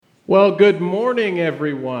Well, good morning,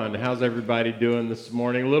 everyone. How's everybody doing this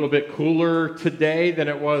morning? A little bit cooler today than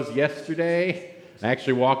it was yesterday. I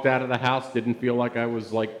actually walked out of the house, didn't feel like I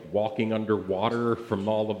was walking underwater from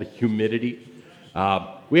all of the humidity.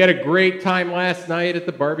 We had a great time last night at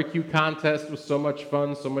the barbecue contest. It was so much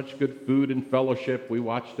fun, so much good food and fellowship. We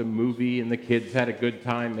watched a movie and the kids had a good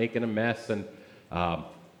time making a mess, and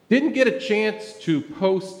didn't get a chance to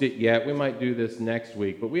post it yet. We might do this next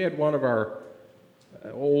week, but we had one of our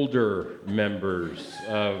older members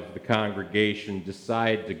of the congregation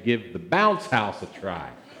decide to give the bounce house a try.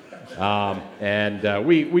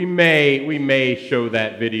 We may show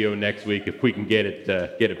that video next week if we can get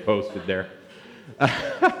it posted there.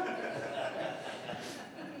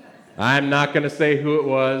 I'm not going to say who it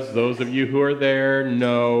was. Those of you who are there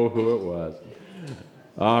know who it was.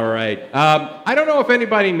 All right. I don't know if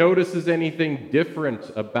anybody notices anything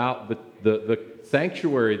different about the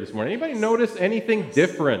sanctuary this morning. Anybody notice anything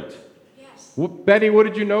different? Yes. Betty, what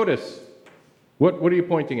did you notice? What are you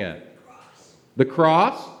pointing at? The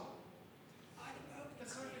cross?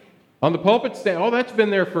 On the pulpit stand. Oh, that's been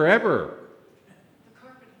there forever.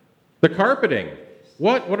 The carpeting.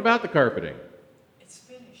 What about the carpeting? It's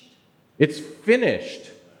finished. It's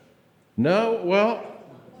finished. No, well,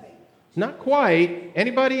 not quite.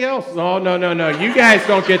 Anybody else? Oh, no. You guys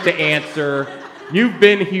don't get to answer. You've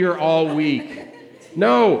been here all week.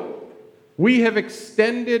 No, we have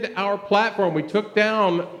extended our platform. We took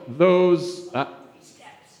down those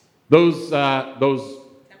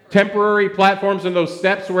temporary platforms and those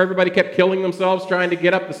steps where everybody kept killing themselves trying to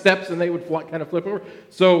get up the steps and they would kind of flip over.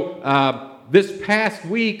 So this past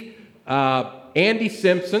week, Andy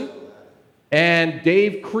Simpson and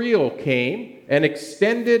Dave Creel came and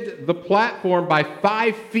extended the platform by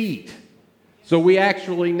 5 feet. So we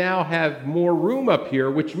actually now have more room up here,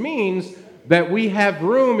 which means that we have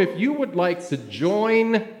room if you would like to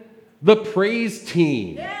join the praise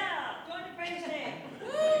team. Yeah, join the praise team.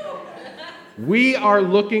 We are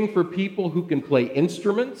looking for people who can play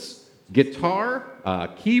instruments, guitar,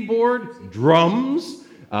 keyboard, drums.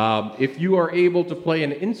 If you are able to play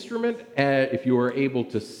an instrument, if you are able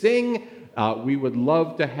to sing, we would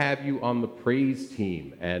love to have you on the praise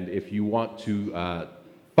team. And if you want to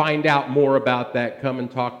find out more about that, come and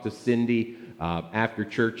talk to Cindy after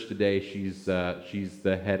church today. She's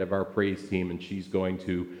the head of our praise team, and she's going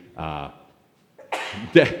to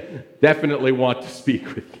definitely want to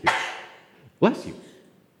speak with you. Bless you.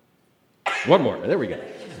 One more. There we go.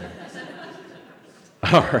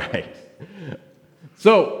 All right.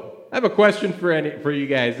 So I have a question for you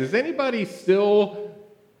guys. Is anybody still...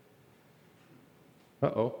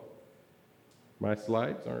 Uh-oh. My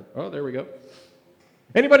slides aren't... Oh, there we go.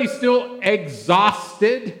 Anybody still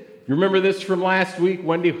exhausted? You remember this from last week?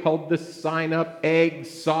 Wendy held this sign up, egg,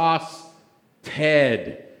 sauce,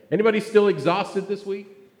 Ted. Anybody still exhausted this week?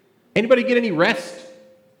 Anybody get any rest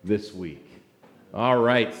this week? All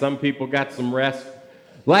right, some people got some rest.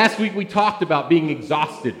 Last week we talked about being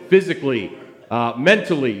exhausted physically,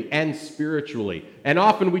 mentally, and spiritually. And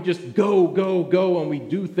often we just go, and we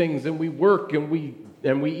do things, and we work, and we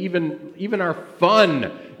even our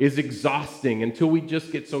fun is exhausting until we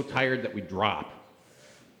just get so tired that we drop.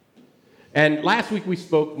 And last week we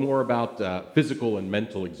spoke more about physical and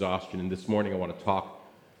mental exhaustion, and this morning I want to talk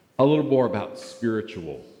a little more about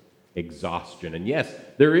spiritual exhaustion. And yes,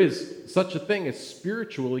 there is such a thing as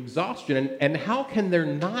spiritual exhaustion, and how can there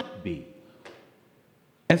not be?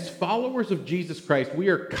 As followers of Jesus Christ, we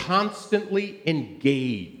are constantly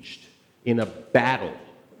engaged in a battle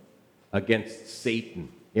against Satan,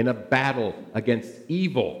 in a battle against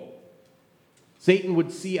evil. Satan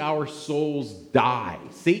would see our souls die.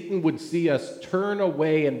 Satan would see us turn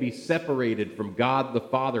away and be separated from God the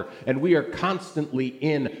Father. And we are constantly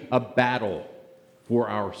in a battle for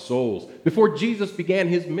our souls. Before Jesus began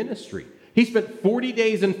his ministry, he spent 40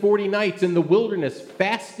 days and 40 nights in the wilderness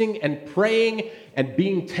fasting and praying and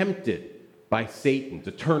being tempted by Satan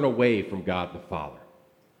to turn away from God the Father.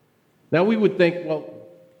 Now we would think, well,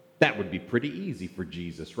 that would be pretty easy for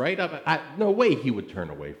Jesus, right? No way he would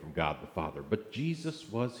turn away from God the Father. But Jesus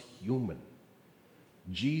was human.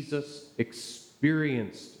 Jesus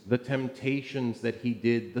experienced the temptations that he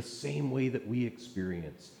did the same way that we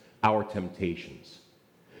experience our temptations.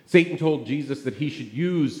 Satan told Jesus that he should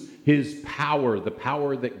use his power, the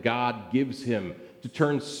power that God gives him, to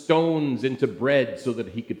turn stones into bread so that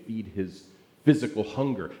he could feed his physical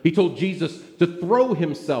hunger. He told Jesus to throw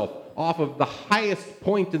himself off of the highest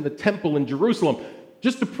point in the temple in Jerusalem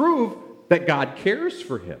just to prove that God cares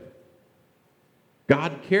for him.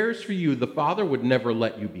 God cares for you. The Father would never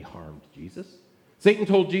let you be harmed, Jesus. Satan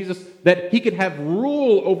told Jesus that he could have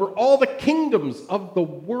rule over all the kingdoms of the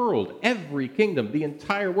world, every kingdom, the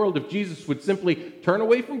entire world, if Jesus would simply turn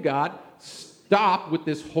away from God, stop with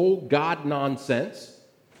this whole God nonsense,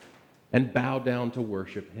 and bow down to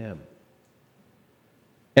worship him.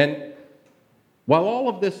 And while all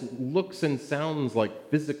of this looks and sounds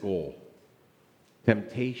like physical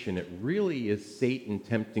temptation, it really is Satan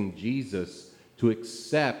tempting Jesus to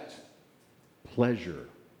accept pleasure,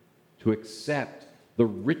 to accept the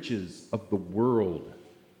riches of the world,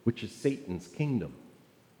 which is Satan's kingdom,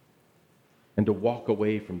 and to walk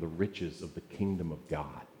away from the riches of the kingdom of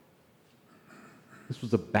God. This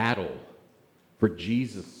was a battle for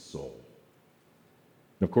Jesus' soul.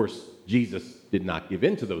 And of course, Jesus did not give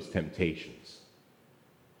in to those temptations,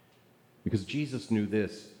 because Jesus knew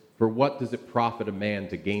this: for what does it profit a man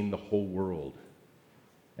to gain the whole world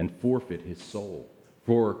and forfeit his soul?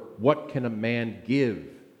 For what can a man give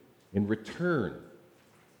in return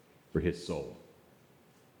for his soul?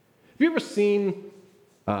 Have you ever seen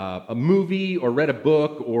a movie or read a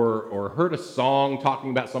book or heard a song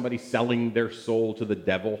talking about somebody selling their soul to the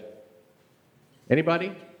devil?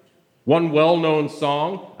 Anybody? One well-known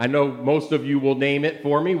song. I know most of you will name it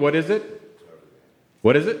for me. What is it?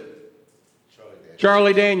 What is it?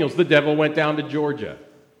 Charlie Daniels. The devil went down to Georgia.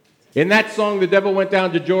 In that song, the devil went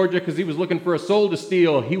down to Georgia because he was looking for a soul to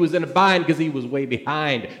steal. He was in a bind because he was way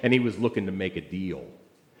behind, and he was looking to make a deal.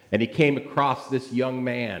 And he came across this young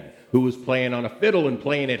man who was playing on a fiddle and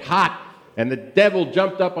playing it hot, and the devil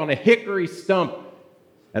jumped up on a hickory stump.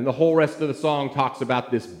 And the whole rest of the song talks about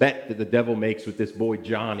this bet that the devil makes with this boy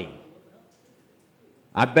Johnny.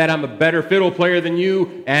 I bet I'm a better fiddle player than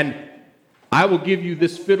you, and I will give you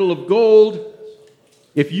this fiddle of gold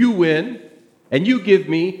if you win, and you give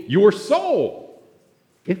me your soul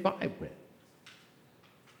if I win.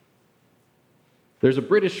 There's a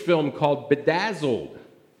British film called Bedazzled,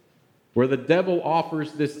 where the devil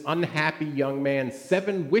offers this unhappy young man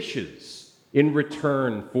 7 wishes in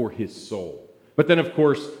return for his soul. But then, of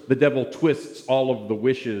course, the devil twists all of the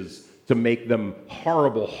wishes to make them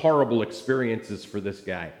horrible, horrible experiences for this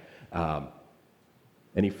guy.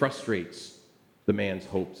 And he frustrates the man's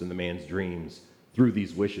hopes and the man's dreams through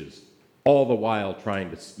these wishes, all the while trying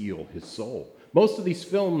to steal his soul. Most of these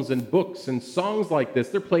films and books and songs like this,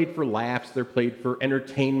 they're played for laughs, they're played for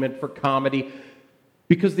entertainment, for comedy,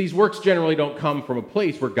 because these works generally don't come from a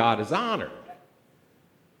place where God is honored.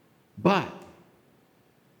 But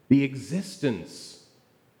the existence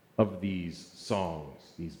of these songs,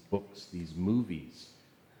 these books, these movies,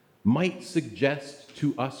 might suggest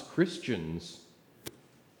to us Christians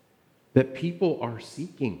that people are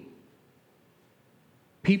seeking.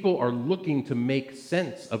 People are looking to make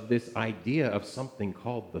sense of this idea of something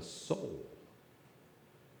called the soul.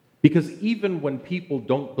 Because even when people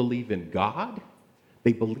don't believe in God,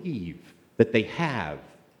 they believe that they have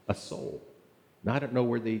a soul. Now, I don't know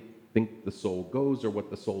where they think the soul goes or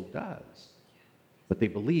what the soul does, but they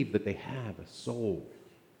believe that they have a soul.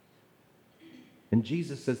 And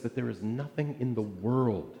Jesus says that there is nothing in the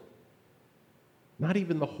world, not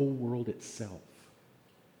even the whole world itself,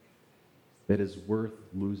 that is worth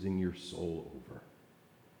losing your soul over.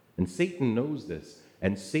 And Satan knows this,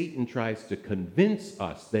 and Satan tries to convince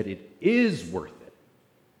us that it is worth it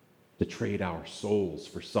to trade our souls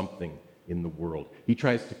for something in the world. He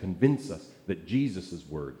tries to convince us that Jesus'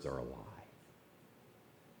 words are a lie.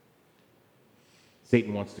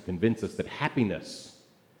 Satan wants to convince us that happiness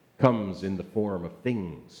comes in the form of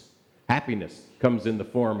things. Happiness comes in the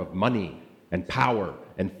form of money and power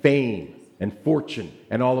and fame and fortune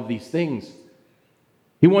and all of these things.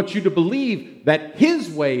 He wants you to believe that his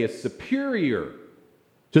way is superior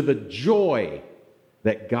to the joy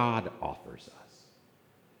that God offers us.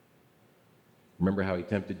 Remember how he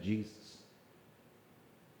tempted Jesus?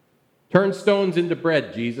 Turn stones into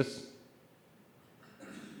bread, Jesus.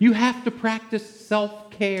 You have to practice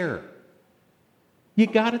self-care. You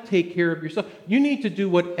got to take care of yourself. You need to do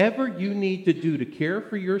whatever you need to do to care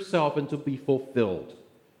for yourself and to be fulfilled.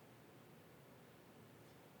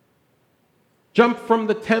 Jump from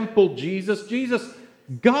the temple, Jesus. Jesus,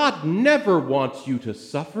 God never wants you to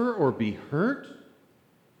suffer or be hurt.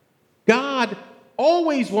 God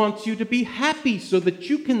always wants you to be happy so that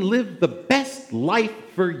you can live the best life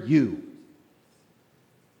for you.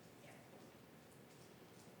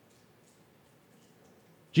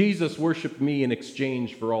 Jesus worshiped me in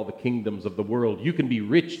exchange for all the kingdoms of the world. You can be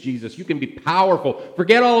rich, Jesus. You can be powerful.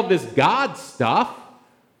 Forget all of this God stuff.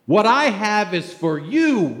 What I have is for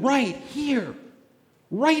you right here.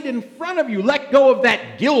 right in front of you. Let go of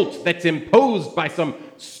that guilt that's imposed by some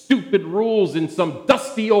stupid rules in some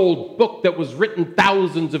dusty old book that was written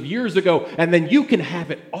thousands of years ago, and then you can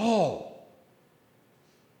have it all.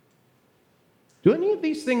 Do any of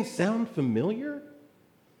these things sound familiar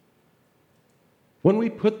when we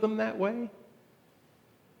put them that way?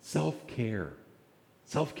 Self-care.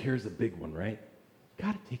 Self-care is a big one, right? You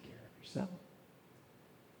got to take care of yourself.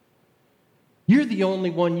 You're the only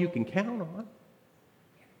one you can count on.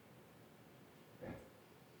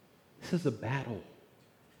 This is a battle.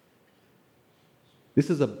 This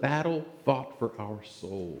is a battle fought for our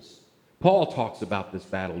souls. Paul talks about this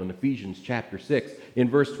battle in Ephesians chapter 6. In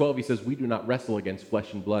verse 12, he says, we do not wrestle against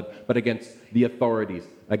flesh and blood, but against the authorities,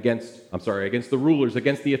 against the rulers,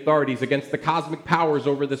 against the authorities, against the cosmic powers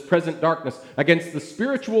over this present darkness, against the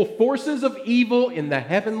spiritual forces of evil in the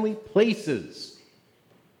heavenly places.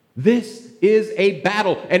 This is a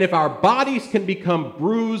battle, and if our bodies can become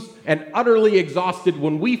bruised and utterly exhausted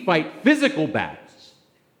when we fight physical battles,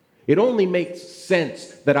 it only makes sense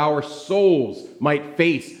that our souls might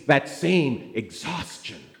face that same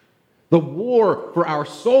exhaustion. The war for our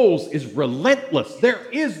souls is relentless. There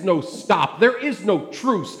is no stop. There is no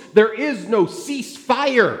truce. There is no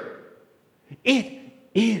ceasefire. It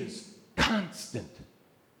is constant.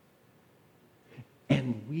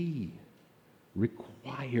 And we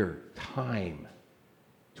require time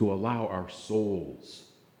to allow our souls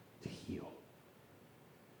to heal.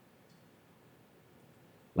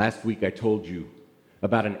 Last week I told you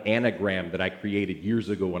about an anagram that I created years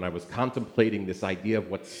ago when I was contemplating this idea of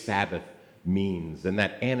what Sabbath means. And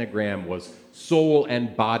that anagram was soul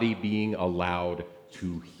and body being allowed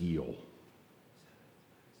to heal.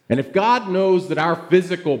 And if God knows that our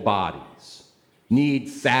physical bodies need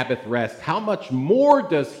Sabbath rest, how much more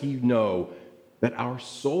does He know that our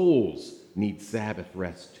souls need Sabbath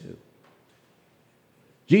rest too?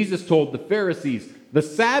 Jesus told the Pharisees, the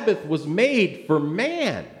Sabbath was made for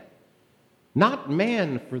man, not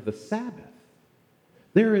man for the Sabbath.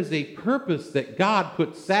 There is a purpose that God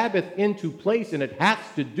put Sabbath into place, and it has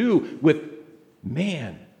to do with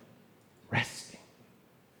man resting.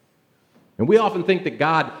 And we often think that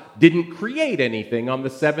God didn't create anything on the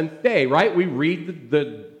seventh day, right? We read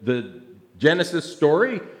the Genesis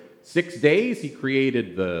story. 6 days, He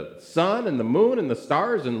created the sun and the moon and the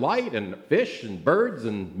stars and light and fish and birds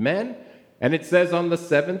and men. And it says on the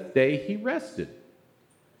seventh day, He rested.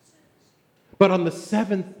 But on the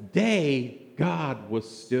seventh day, God was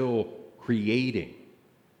still creating.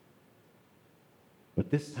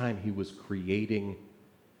 But this time He was creating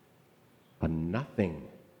a nothing,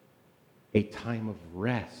 a time of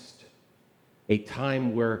rest, a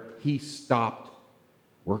time where He stopped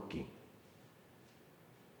working.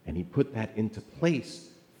 And He put that into place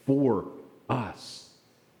for us.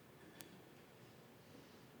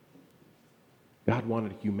 God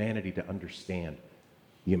wanted humanity to understand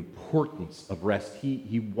the importance of rest.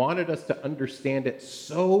 He wanted us to understand it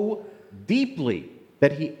so deeply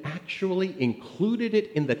that He actually included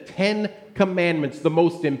it in the 10 Commandments, the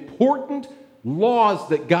most important laws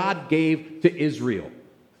that God gave to Israel.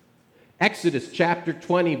 Exodus chapter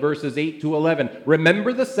 20, verses 8 to 11.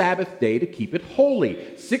 Remember the Sabbath day to keep it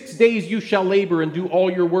holy. 6 days you shall labor and do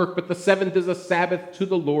all your work, but the seventh is a Sabbath to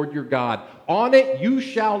the Lord your God. On it you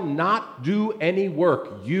shall not do any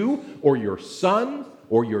work, you or your son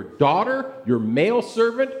or your daughter, your male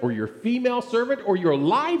servant or your female servant, or your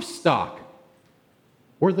livestock,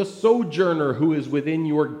 or the sojourner who is within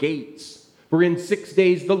your gates. For in 6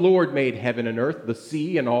 days the Lord made heaven and earth, the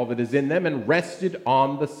sea, and all that is in them, and rested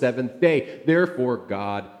on the seventh day. Therefore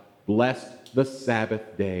God blessed the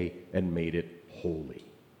Sabbath day and made it holy.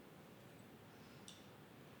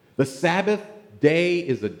 The Sabbath day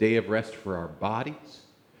is a day of rest for our bodies.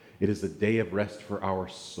 It is a day of rest for our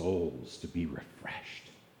souls to be refreshed.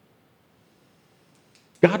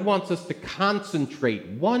 God wants us to concentrate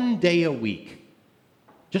one day a week,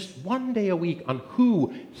 just one day a week, on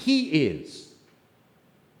who He is.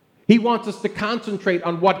 He wants us to concentrate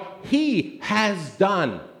on what He has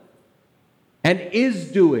done and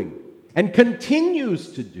is doing and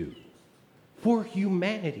continues to do for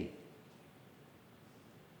humanity.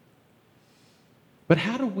 But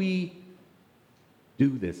how do we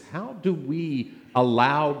do this? How do we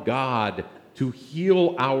allow God to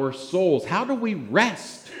heal our souls? How do we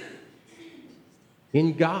rest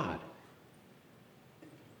in God?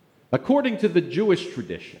 According to the Jewish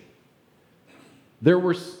tradition, there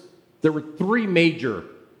were three major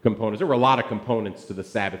components. There were a lot of components to the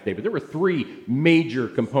Sabbath day, but there were three major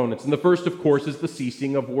components. And the first, of course, is the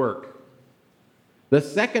ceasing of work. The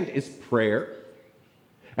second is prayer.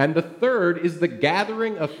 And the third is the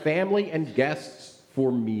gathering of family and guests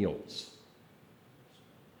for meals.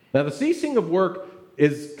 Now, the ceasing of work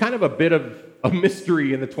is kind of a bit of a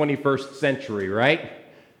mystery in the 21st century, right?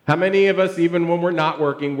 How many of us, even when we're not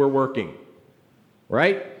working, we're working,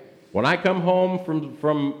 right? When I come home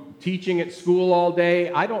from teaching at school all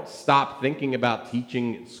day, I don't stop thinking about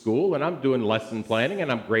teaching at school, and I'm doing lesson planning,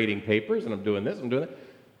 and I'm grading papers, and I'm doing this, I'm doing that.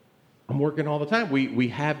 I'm working all the time. We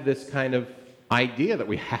have this kind of idea that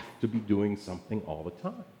we have to be doing something all the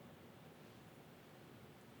time.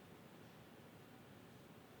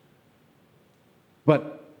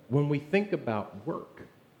 But when we think about work,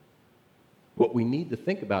 what we need to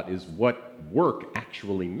think about is what work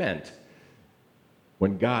actually meant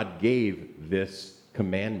when God gave this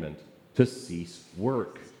commandment to cease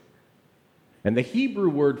work. And the Hebrew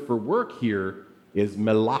word for work here is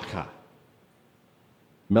melacha.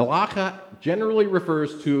 Melacha generally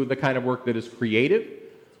refers to the kind of work that is creative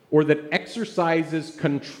or that exercises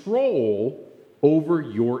control over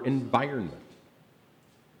your environment.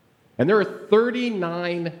 And there are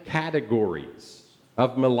 39 categories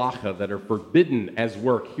of melacha that are forbidden as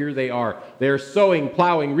work. Here they are. They are sowing,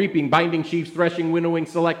 plowing, reaping, binding sheaves, threshing, winnowing,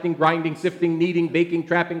 selecting, grinding, sifting, kneading, baking,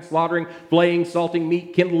 trapping, slaughtering, flaying, salting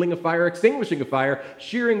meat, kindling a fire, extinguishing a fire,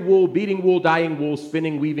 shearing wool, beating wool, dyeing wool,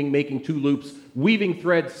 spinning, weaving, making two loops, weaving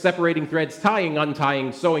threads, separating threads, tying,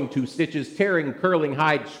 untying, sewing two stitches, tearing, curling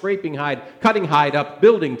hide, scraping hide, cutting hide up,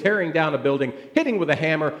 building, tearing down a building, hitting with a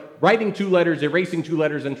hammer, writing two letters, erasing two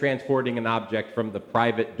letters, and transporting an object from the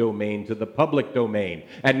private domain to the public domain.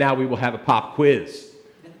 And now we will have a pop quiz.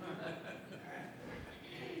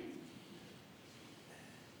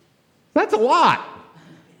 That's a lot.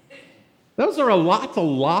 Those are a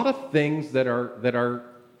lot of things that are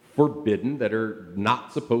forbidden, that are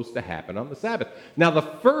not supposed to happen on the Sabbath. Now, the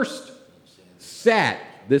first set,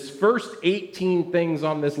 this first 18 things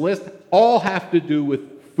on this list, all have to do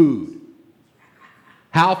with food.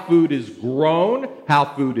 How food is grown, how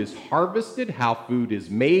food is harvested, how food is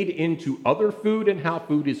made into other food, and how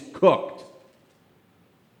food is cooked.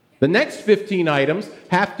 The next 15 items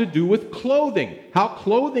have to do with clothing, how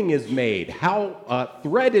clothing is made, how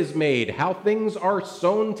thread is made, how things are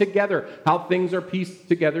sewn together, how things are pieced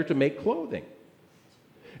together to make clothing.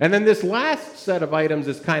 And then this last set of items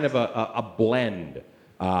is kind of a blend.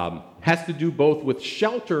 Has to do both with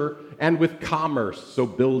shelter and with commerce, so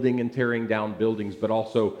building and tearing down buildings, but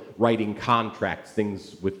also writing contracts,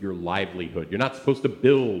 things with your livelihood. You're not supposed to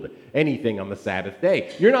build anything on the Sabbath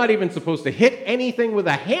day. You're not even supposed to hit anything with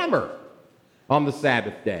a hammer on the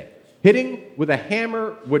Sabbath day. Hitting with a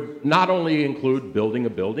hammer would not only include building a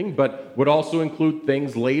building, but would also include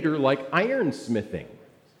things later like ironsmithing,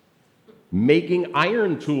 making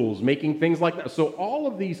iron tools, making things like that. So all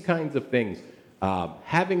of these kinds of things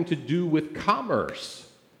having to do with commerce,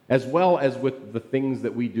 as well as with the things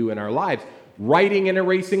that we do in our lives. Writing and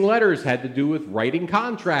erasing letters had to do with writing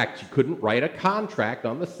contracts. You couldn't write a contract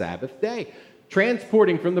on the Sabbath day.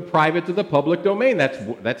 Transporting from the private to the public domain,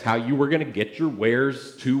 that's how you were going to get your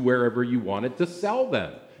wares to wherever you wanted to sell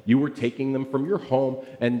them. You were taking them from your home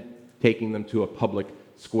and taking them to a public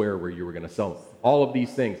square where you were going to sell them. All of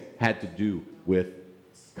these things had to do with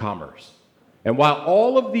commerce. And while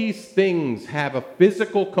all of these things have a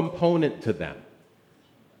physical component to them,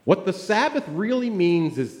 what the Sabbath really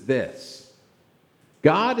means is this.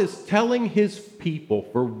 God is telling his people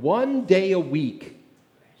for one day a week,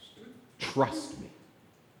 trust me.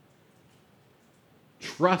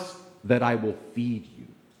 Trust that I will feed you.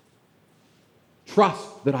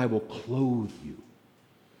 Trust that I will clothe you.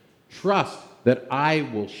 Trust that I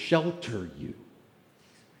will shelter you.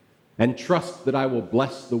 And trust that I will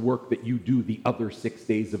bless the work that you do the other 6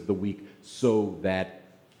 days of the week so that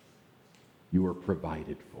you are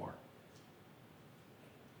provided for.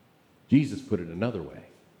 Jesus put it another way.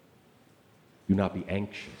 Do not be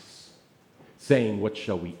anxious, saying, what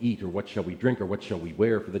shall we eat, or what shall we drink, or what shall we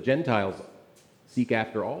wear? For the Gentiles seek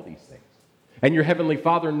after all these things. And your heavenly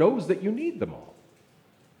Father knows that you need them all.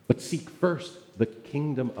 But seek first the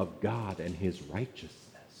kingdom of God and his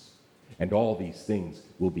righteousness, and all these things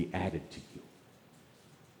will be added to you.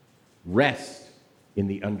 Rest in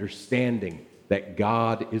the understanding that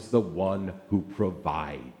God is the one who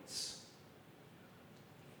provides.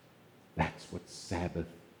 That's what Sabbath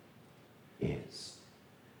is.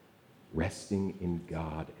 Resting in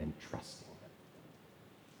God and trusting him.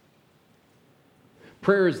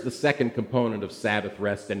 Prayer is the second component of Sabbath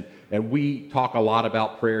rest, and we talk a lot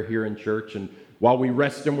about prayer here in church, and while we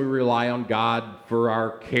rest and we rely on God for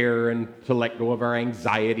our care and to let go of our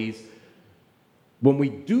anxieties, when we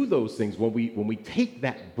do those things, when we take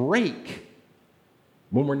that break,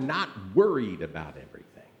 when we're not worried about everything,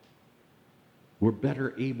 we're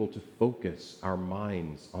better able to focus our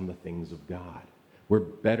minds on the things of God. We're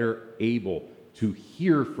better able to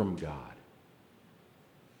hear from God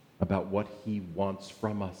about what he wants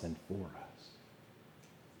from us and for us.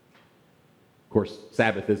 Of course,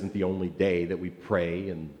 Sabbath isn't the only day that we pray,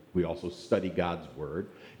 and we also study God's word.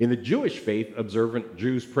 In the Jewish faith, observant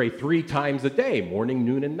Jews pray 3 times a day, morning,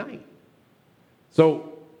 noon, and night.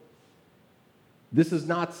 So this is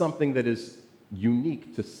not something that is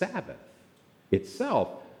unique to Sabbath itself.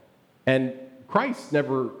 And Christ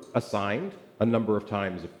never assigned a number of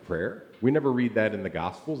times of prayer. We never read that in the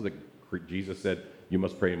Gospels, that Jesus said, you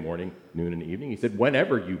must pray in morning, noon, and evening. He said,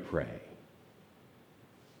 whenever you pray.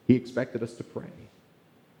 He expected us to pray.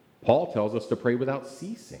 Paul tells us to pray without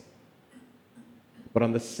ceasing. But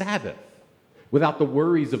on the Sabbath, without the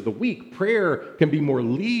worries of the week, prayer can be more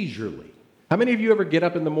leisurely. How many of you ever get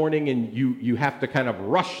up in the morning and you have to kind of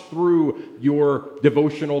rush through your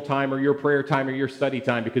devotional time or your prayer time or your study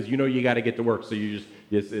time because you know you got to get to work, so you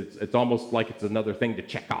just it's almost like it's another thing to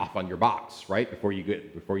check off on your box, right, before you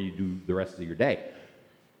do the rest of your day.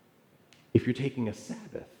 If you're taking a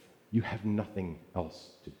Sabbath, you have nothing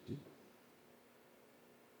else to do.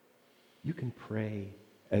 You can pray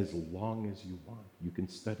as long as you want. You can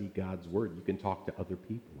study God's word. You can talk to other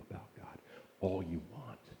people about God all you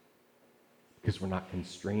want. Because we're not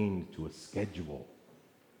constrained to a schedule.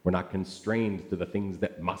 We're not constrained to the things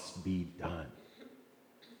that must be done.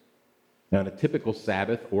 Now, in a typical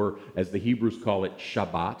Sabbath, or as the Hebrews call it,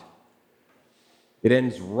 Shabbat, it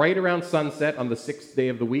ends right around sunset on the 6th day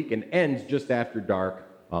of the week and ends just after dark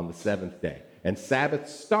on the 7th day. And Sabbath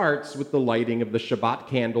starts with the lighting of the Shabbat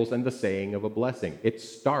candles and the saying of a blessing. It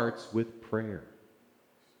starts with prayer.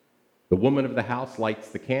 The woman of the house lights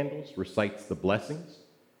the candles, recites the blessings,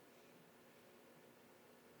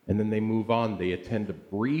 and then they move on. They attend a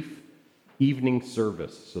brief evening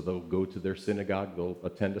service. So they'll go to their synagogue, they'll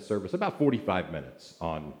attend a service, about 45 minutes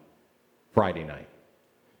on Friday night.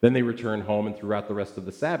 Then they return home, and throughout the rest of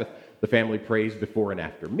the Sabbath, the family prays before and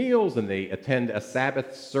after meals, and they attend a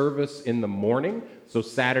Sabbath service in the morning. So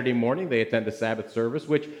Saturday morning, they attend a Sabbath service,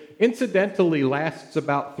 which incidentally lasts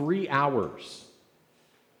about 3 hours.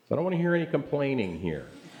 So I don't want to hear any complaining here.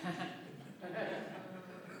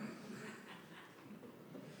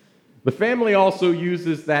 The family also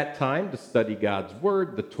uses that time to study God's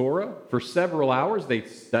word, the Torah. For several hours, they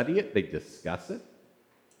study it, they discuss it.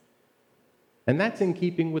 And that's in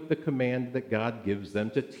keeping with the command that God gives them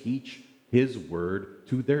to teach his word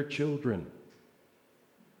to their children.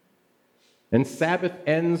 And Sabbath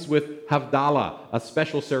ends with Havdalah, a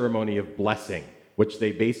special ceremony of blessing, which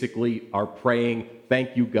they basically are praying,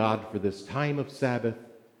 thank you, God, for this time of Sabbath.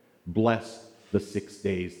 Bless the 6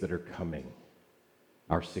 days that are coming,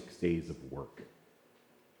 our 6 days of work.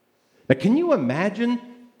 Now, can you imagine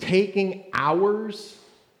taking hours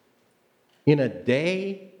in a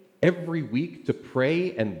day every week to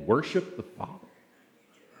pray and worship the Father?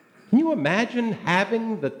 Can you imagine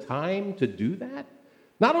having the time to do that?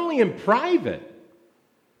 Not only in private,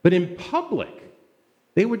 but in public.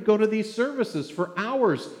 They would go to these services for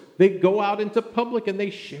hours. They go out into public and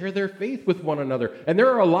they share their faith with one another. And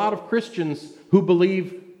there are a lot of Christians who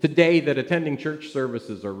believe today that attending church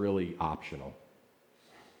services are really optional.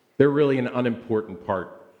 They're really an unimportant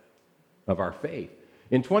part of our faith.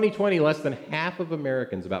 In 2020, less than half of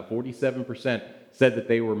Americans, about 47%, said that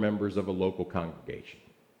they were members of a local congregation.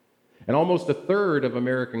 And almost a third of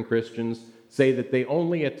American Christians say that they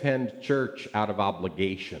only attend church out of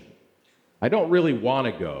obligation. I don't really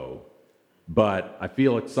want to go, but I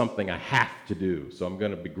feel it's something I have to do, so I'm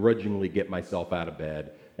going to begrudgingly get myself out of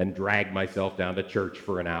bed and drag myself down to church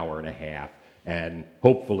for an hour and a half, and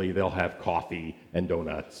hopefully they'll have coffee and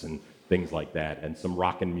donuts and things like that, and some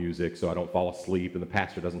rockin' music so I don't fall asleep and the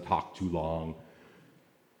pastor doesn't talk too long.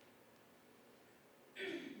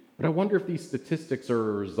 But I wonder if these statistics are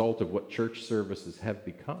a result of what church services have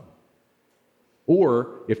become,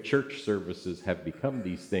 or if church services have become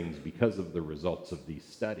these things because of the results of these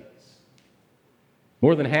studies.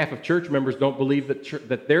 More than half of church members don't believe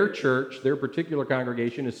that their church, their particular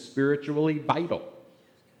congregation, is spiritually vital.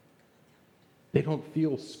 They don't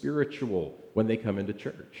feel spiritual when they come into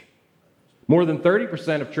church. More than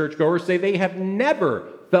 30% of churchgoers say they have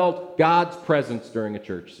never felt God's presence during a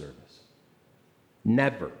church service.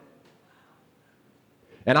 Never.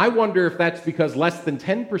 And I wonder if that's because less than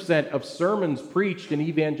 10% of sermons preached in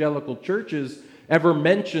evangelical churches ever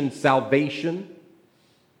mentioned salvation,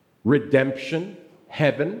 redemption,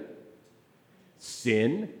 heaven,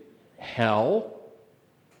 sin, hell.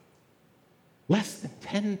 Less than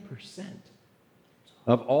 10%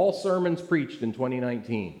 of all sermons preached in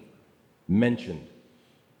 2019 mentioned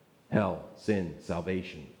hell, sin,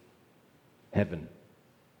 salvation, heaven.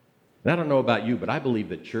 And I don't know about you, but I believe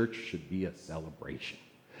that church should be a celebration.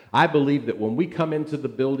 I believe that when we come into the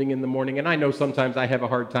building in the morning, and I know sometimes I have a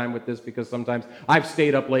hard time with this because sometimes I've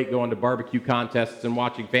stayed up late going to barbecue contests and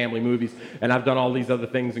watching family movies, and I've done all these other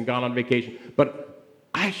things and gone on vacation. But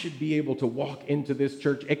I should be able to walk into this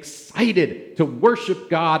church excited to worship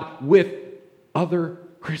God with other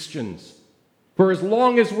Christians. For as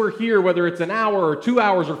long as we're here, whether it's an hour or 2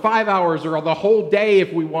 hours or 5 hours or the whole day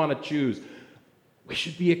if we want to choose, we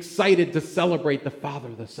should be excited to celebrate the Father,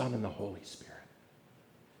 the Son, and the Holy Spirit.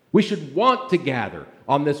 We should want to gather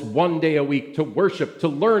on this one day a week to worship, to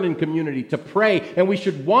learn in community, to pray, and we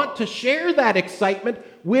should want to share that excitement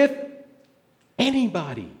with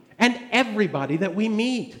anybody and everybody that we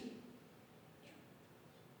meet.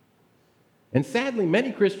 And sadly,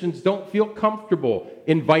 many Christians don't feel comfortable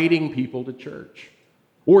inviting people to church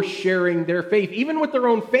or sharing their faith. Even with their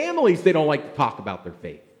own families, they don't like to talk about their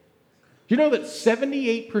faith. Do you know that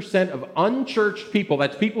 78% of unchurched people,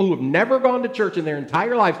 that's people who have never gone to church in their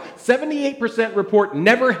entire lives, 78% report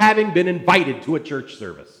never having been invited to a church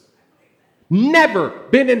service? Never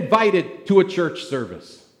been invited to a church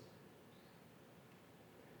service.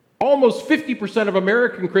 Almost 50% of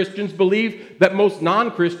American Christians believe that most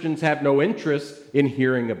non-Christians have no interest in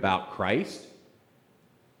hearing about Christ.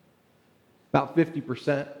 About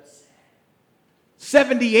 50%.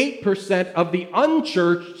 78% of the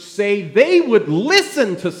unchurched say they would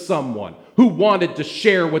listen to someone who wanted to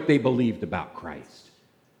share what they believed about Christ.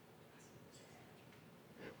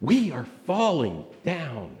 We are falling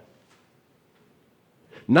down.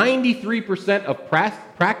 93% of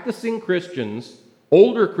practicing Christians,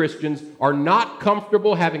 older Christians, are not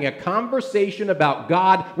comfortable having a conversation about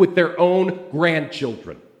God with their own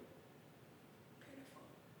grandchildren.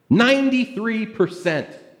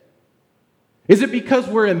 93%. Is it because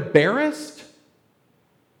we're embarrassed?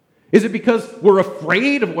 Is it because we're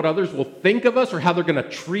afraid of what others will think of us or how they're going to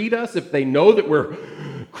treat us if they know that we're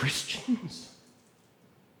Christians?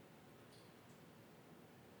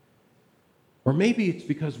 Or maybe it's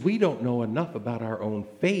because we don't know enough about our own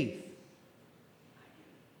faith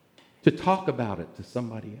to talk about it to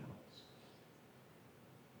somebody else.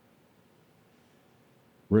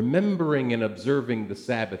 Remembering and observing the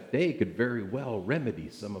Sabbath day could very well remedy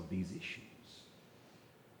some of these issues.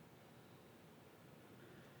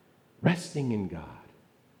 Resting in God,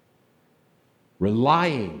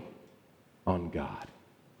 relying on God,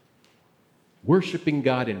 worshiping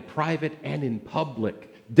God in private and in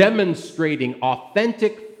public, demonstrating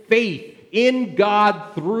authentic faith in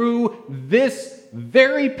God through this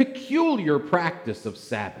very peculiar practice of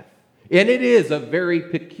Sabbath. And it is a very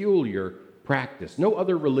peculiar practice. No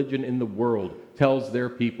other religion in the world tells their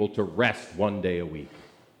people to rest one day a week.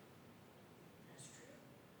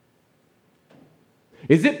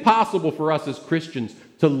 Is it possible for us as Christians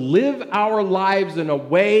to live our lives in a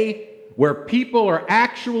way where people are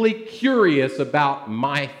actually curious about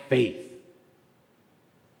my faith?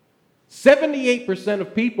 78%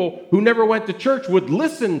 of people who never went to church would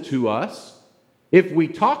listen to us if we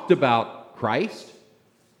talked about Christ.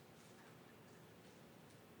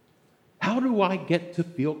 How do I get to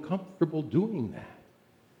feel comfortable doing that?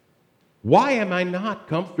 Why am I not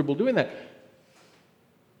comfortable doing that?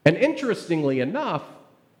 And interestingly enough,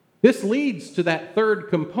 this leads to that third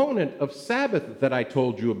component of Sabbath that I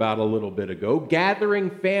told you about a little bit ago, gathering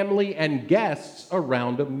family and guests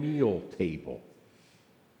around a meal table.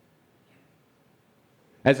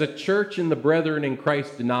 As a church in the Brethren in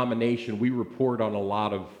Christ denomination, we report on a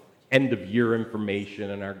lot of end-of-year information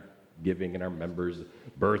and our giving and our members'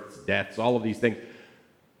 births, deaths, all of these things.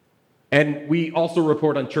 And we also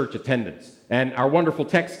report on church attendance. And our wonderful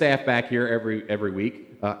tech staff back here every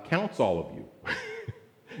week counts all of you.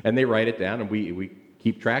 And they write it down, and we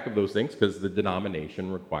keep track of those things because the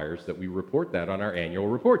denomination requires that we report that on our annual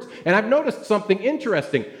reports. And I've noticed something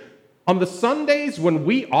interesting. On the Sundays when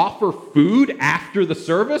we offer food after the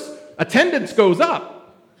service, attendance goes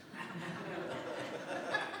up.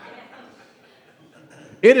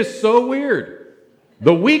 It is so weird.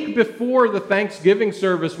 The week before the Thanksgiving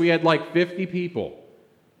service, we had like 50 people.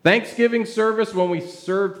 Thanksgiving service, when we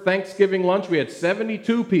served Thanksgiving lunch, we had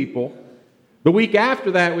 72 people. The week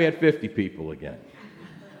after that, we had 50 people again.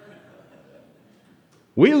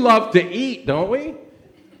 We love to eat, don't we?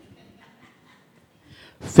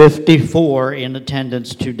 54 in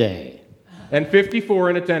attendance today. And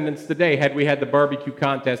 54 in attendance today. Had we had the barbecue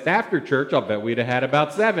contest after church, I'll bet we'd have had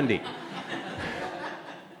about 70.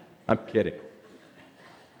 I'm kidding.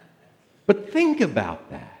 But think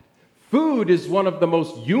about that. Food is one of the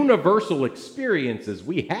most universal experiences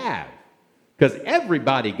we have. Because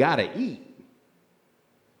everybody got to eat,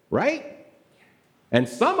 right? And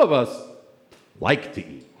some of us like to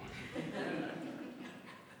eat.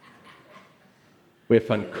 We have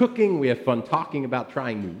fun cooking. We have fun talking about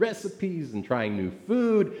trying new recipes and trying new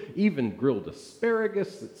food, even grilled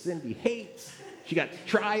asparagus that Cindy hates. She got to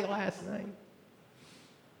try last night.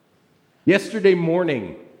 Yesterday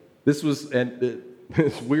morning, it's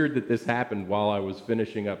weird that this happened while I was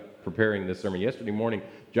finishing up preparing this sermon. Yesterday morning,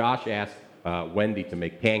 Josh asked Wendy to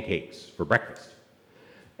make pancakes for breakfast.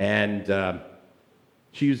 And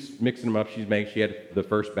she was mixing them up. She had the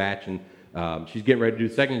first batch, and she's getting ready to do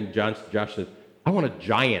the second. And Josh said, I want a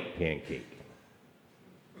giant pancake.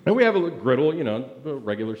 And we have a little griddle, a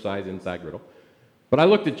regular size inside griddle. But I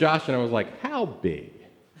looked at Josh and I was like, how big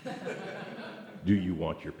do you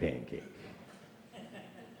want your pancake?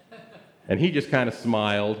 And he just kind of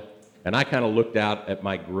smiled, and I kind of looked out at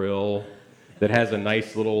my grill that has a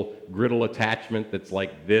nice little griddle attachment that's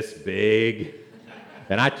like this big.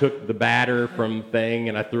 And I took the batter from the thing,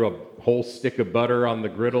 and I threw a whole stick of butter on the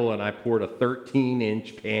griddle, and I poured a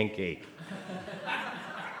 13-inch pancake.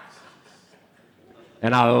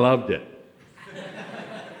 And I loved it.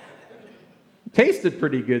 Tasted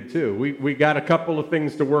pretty good, too. We got a couple of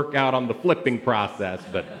things to work out on the flipping process,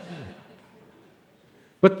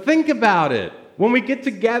 but think about it. When we get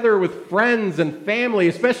together with friends and family,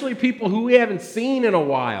 especially people who we haven't seen in a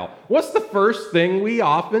while, what's the first thing we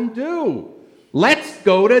often do? Let's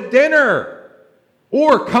go to dinner.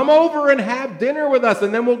 Or come over and have dinner with us,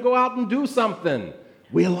 and then we'll go out and do something.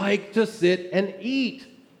 We like to sit and eat.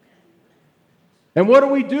 And what do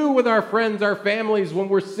we do with our friends, our families, when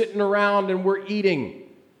we're sitting around and we're eating?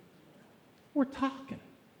 We're talking.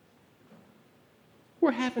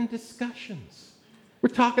 We're having discussions. We're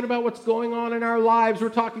talking about what's going on in our lives. We're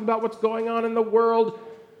talking about what's going on in the world.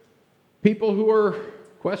 People who are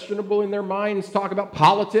questionable in their minds talk about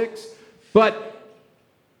politics, but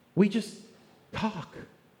we just talk.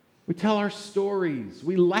 We tell our stories.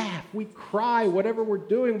 We laugh. We cry. Whatever we're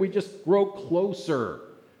doing, we just grow closer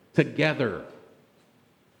together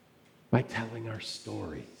by telling our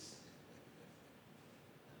stories.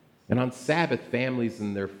 And on Sabbath, families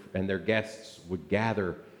and their guests would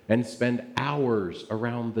gather and spend hours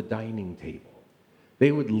around the dining table.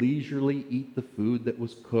 They would leisurely eat the food that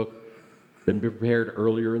was cooked, been prepared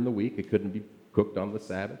earlier in the week. It couldn't be cooked on the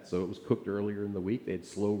Sabbath, so it was cooked earlier in the week. They had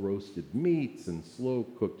slow roasted meats and slow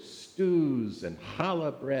cooked stews and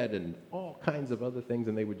challah bread and all kinds of other things,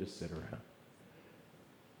 and they would just sit around,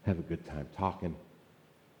 have a good time talking,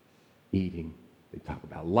 eating. They talk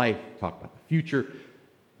about life, talk about the future.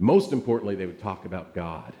 Most importantly, they would talk about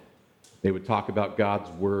God. They would talk about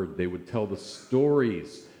God's word. They would tell the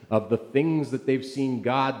stories of the things that they've seen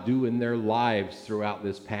God do in their lives throughout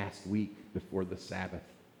this past week before the Sabbath.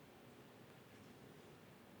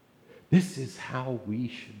 This is how we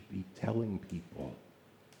should be telling people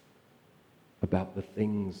about the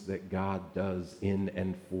things that God does in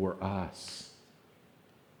and for us.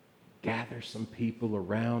 Gather some people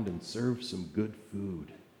around and serve some good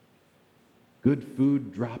food. Good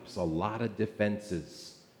food drops a lot of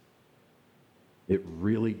defenses. It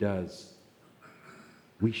really does.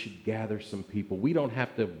 We should gather some people. We don't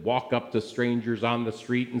have to walk up to strangers on the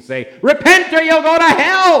street and say, repent or you'll go to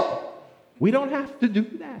hell. We don't have to do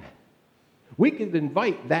that. We could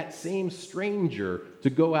invite that same stranger to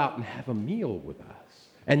go out and have a meal with us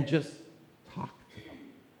and just talk to them.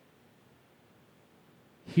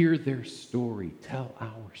 Hear their story. Tell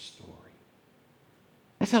our story.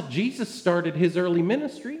 That's how Jesus started his early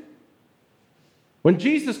ministry. When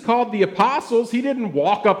Jesus called the apostles, he didn't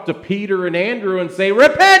walk up to Peter and Andrew and say,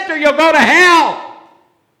 repent or you'll go to hell.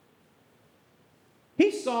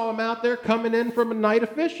 He saw them out there coming in from a night of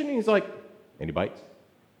fishing, and he's like, any bites?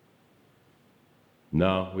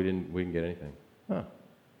 No, we didn't get anything. Huh.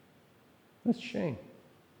 That's a shame.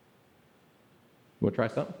 You want to try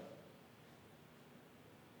something?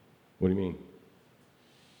 What do you mean?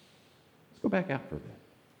 Let's go back out for a bit.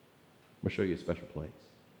 I'm going to show you a special place.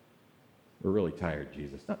 We're really tired,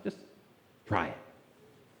 Jesus. No, just try it.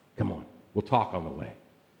 Come on. We'll talk on the way.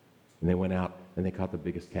 And they went out and they caught the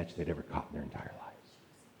biggest catch they'd ever caught in their entire lives.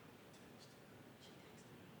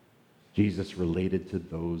 Jesus related to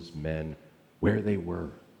those men where they were.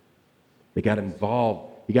 They got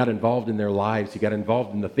involved. He got involved in their lives. He got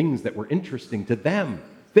involved in the things that were interesting to them.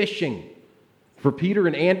 Fishing. For Peter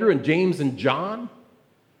and Andrew and James and John,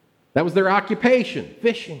 that was their occupation,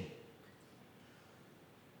 fishing.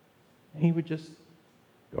 And he would just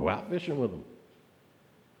go out fishing with them.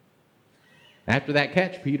 After that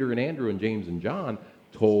catch, Peter and Andrew and James and John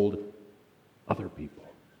told other people.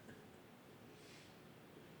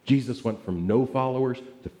 Jesus went from no followers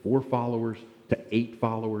to 4 followers to 8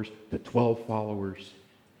 followers to 12 followers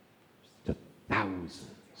to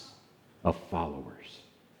thousands of followers.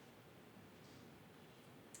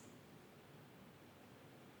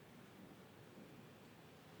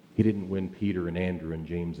 He didn't win Peter and Andrew and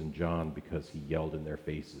James and John because he yelled in their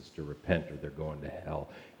faces to repent or they're going to hell.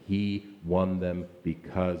 He won them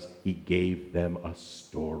because he gave them a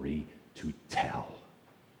story to tell.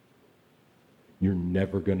 You're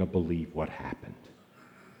never going to believe what happened.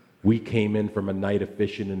 We came in from a night of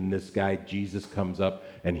fishing, and this guy, Jesus, comes up,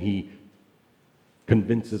 and he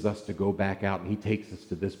convinces us to go back out, and he takes us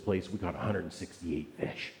to this place. We caught 168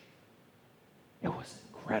 fish. It was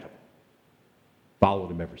incredible. Followed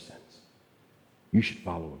him ever since. You should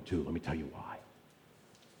follow him too. Let me tell you why.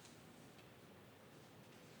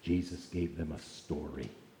 Jesus gave them a story.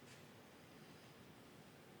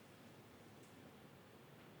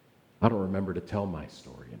 I don't remember to tell my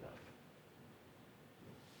story enough.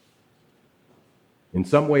 In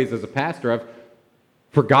some ways, as a pastor, I've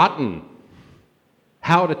forgotten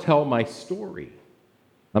how to tell my story.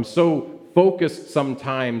 I'm so focused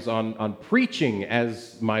sometimes on preaching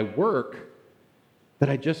as my work that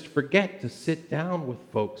I just forget to sit down with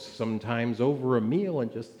folks sometimes over a meal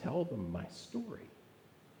and just tell them my story.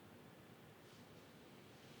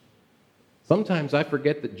 Sometimes I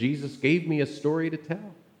forget that Jesus gave me a story to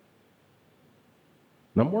tell.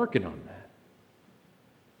 And I'm working on that.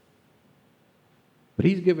 But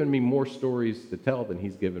he's given me more stories to tell than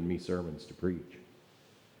he's given me sermons to preach.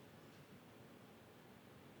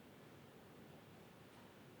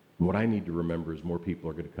 And what I need to remember is more people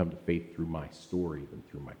are going to come to faith through my story than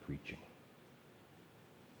through my preaching.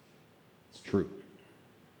 It's true.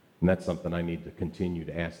 And that's something I need to continue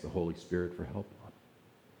to ask the Holy Spirit for help on.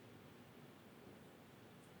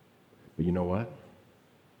 But you know what?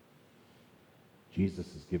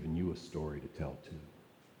 Jesus has given you a story to tell too.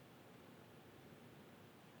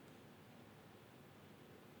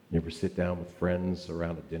 You ever sit down with friends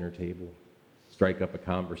around a dinner table, strike up a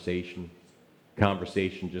conversation?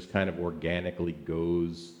 Conversation just kind of organically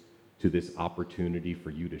goes to this opportunity for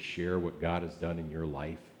you to share what God has done in your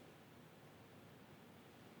life.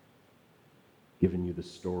 Giving you the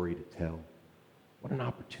story to tell. What an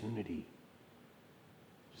opportunity.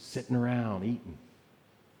 Just sitting around, eating,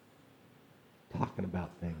 talking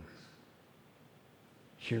about things,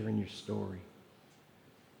 sharing your story,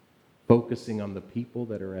 focusing on the people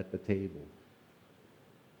that are at the table.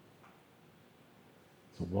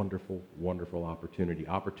 It's a wonderful, wonderful opportunity.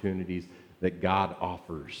 Opportunities that God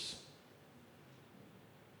offers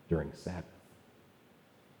during Sabbath.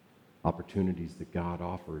 Opportunities that God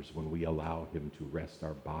offers when we allow him to rest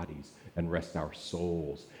our bodies and rest our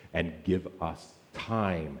souls and give us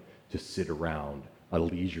time to sit around a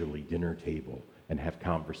leisurely dinner table and have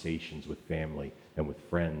conversations with family and with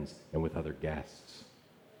friends and with other guests.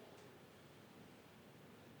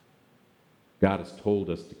 God has told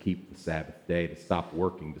us to keep the Sabbath day, to stop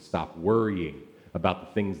working, to stop worrying about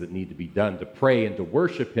the things that need to be done, to pray and to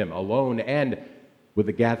worship him alone and with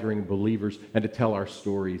a gathering of believers, and to tell our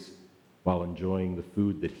stories while enjoying the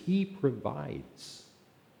food that he provides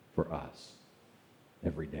for us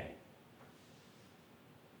every day.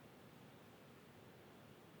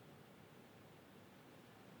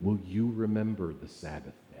 Will you remember the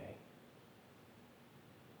Sabbath day?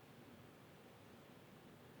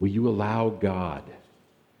 Will you allow God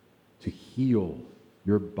to heal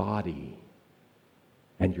your body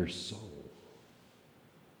and your soul?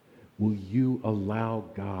 Will you allow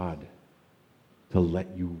God to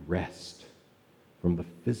let you rest from the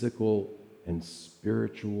physical and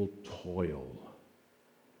spiritual toil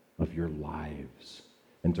of your lives,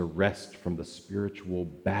 and to rest from the spiritual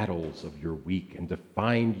battles of your week, and to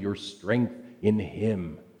find your strength in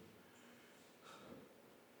him?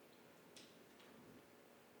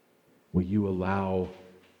 Will you allow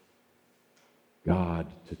God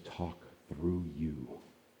to talk through you,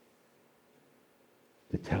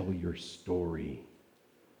 to tell your story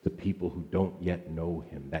to people who don't yet know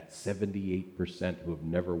him, that 78% who have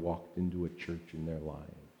never walked into a church in their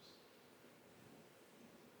lives?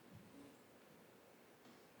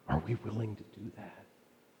 Are we willing to do that?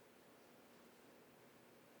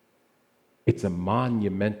 It's a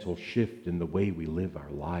monumental shift in the way we live our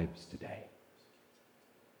lives today.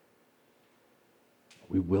 Are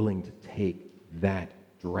we willing to take that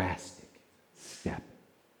drastic step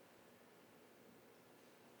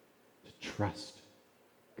to trust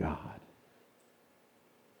God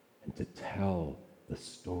and to tell the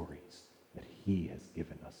stories that he has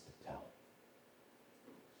given us to tell?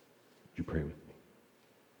 Would you pray with me?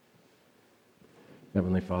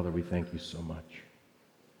 Heavenly Father, we thank you so much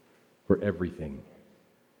for everything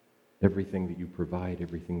that you provide,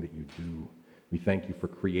 everything that you do. We thank you for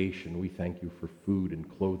creation. We thank you for food and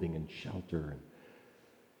clothing and shelter and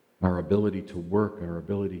our ability to work, our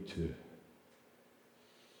ability to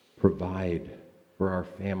provide for our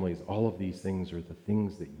families. All of these things are the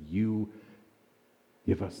things that you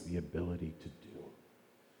give us the ability to do.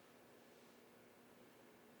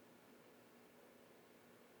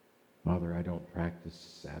 Father, I don't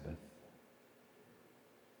practice Sabbath.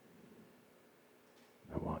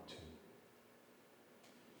 I want to.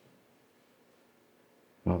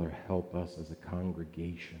 Father, help us as a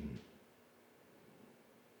congregation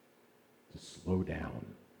to slow down.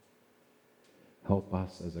 Help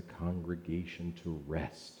us as a congregation to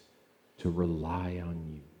rest, to rely on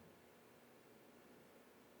you.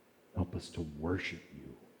 Help us to worship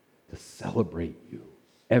you, to celebrate you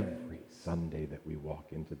every Sunday that we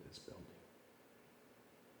walk into this building.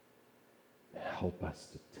 Help us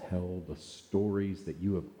to tell the stories that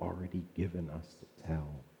you have already given us to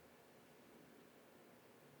tell,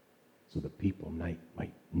 so that people might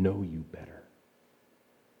know you better,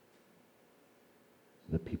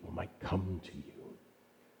 so that people might come to you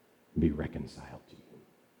and be reconciled to you.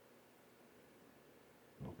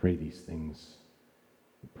 I'll pray these things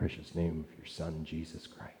in the precious name of your Son, Jesus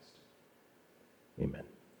Christ. Amen.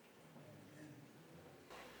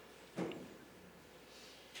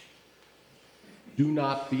 Do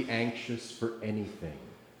not be anxious for anything,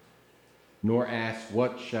 nor ask,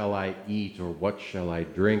 what shall I eat, or what shall I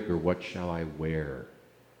drink, or what shall I wear?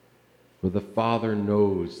 For the Father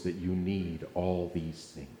knows that you need all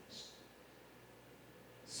these things.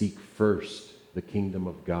 Seek first the kingdom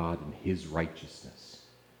of God and his righteousness,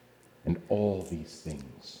 and all these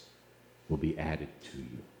things will be added to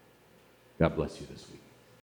you. God bless you this week.